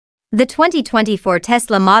The 2024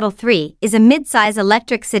 Tesla Model 3 is a mid-size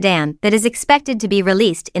electric sedan that is expected to be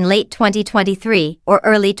released in late 2023 or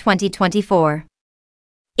early 2024.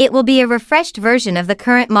 It will be a refreshed version of the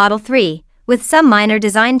current Model 3, with some minor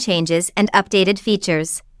design changes and updated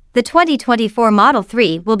features. The 2024 Model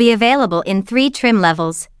 3 will be available in 3 trim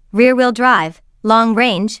levels: rear-wheel drive, long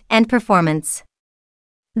range, and performance.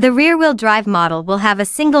 The rear-wheel drive model will have a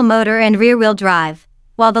single motor and rear-wheel drive,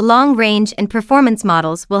 while the long-range and performance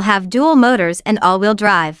models will have dual motors and all-wheel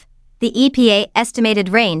drive. The EPA estimated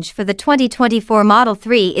range for the 2024 Model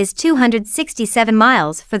 3 is 267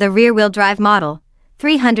 miles for the rear-wheel drive model,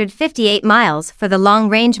 358 miles for the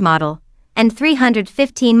long-range model, and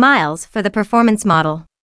 315 miles for the performance model.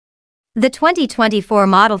 The 2024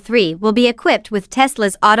 Model 3 will be equipped with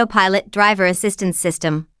Tesla's Autopilot driver assistance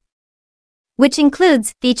system, which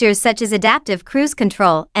includes features such as adaptive cruise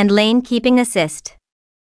control and lane keeping assist.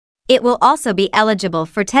 It will also be eligible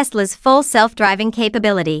for Tesla's full self-driving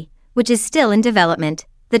capability, which is still in development.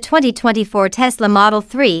 The 2024 Tesla Model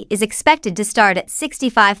 3 is expected to start at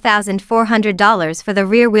 $65,400 for the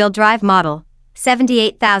rear-wheel drive model,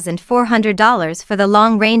 $78,400 for the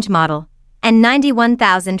long-range model, and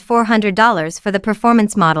 $91,400 for the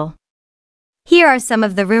performance model. Here are some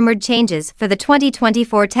of the rumored changes for the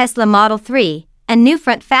 2024 Tesla Model 3: a new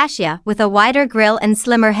front fascia with a wider grille and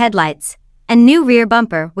slimmer headlights, a new rear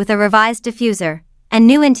bumper with a revised diffuser, a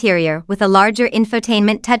new interior with a larger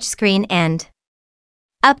infotainment touchscreen and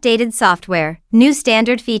updated software, new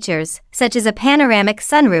standard features, such as a panoramic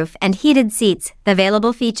sunroof and heated seats. The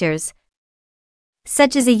available features,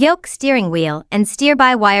 such as a yoke steering wheel and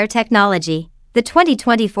steer-by-wire technology. The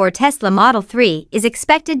 2024 Tesla Model 3 is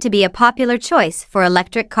expected to be a popular choice for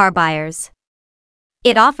electric car buyers.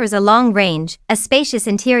 It offers a long range, a spacious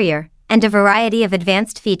interior, and a variety of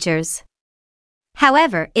advanced features.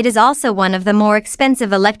 However, it is also one of the more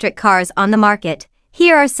expensive electric cars on the market.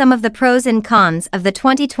 Here are some of the pros and cons of the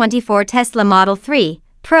 2024 Tesla Model 3.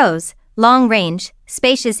 Pros: long range,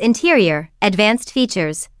 spacious interior, advanced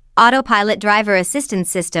features, Autopilot driver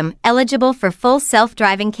assistance system eligible for full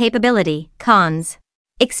self-driving capability. Cons: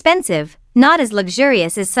 expensive, not as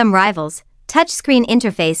luxurious as some rivals, touchscreen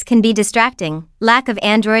interface can be distracting, lack of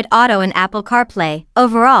Android Auto and Apple CarPlay.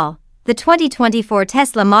 Overall, the 2024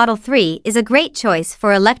 Tesla Model 3 is a great choice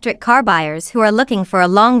for electric car buyers who are looking for a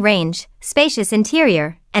long-range, spacious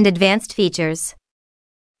interior, and advanced features.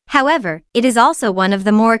 However, it is also one of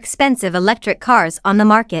the more expensive electric cars on the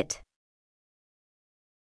market.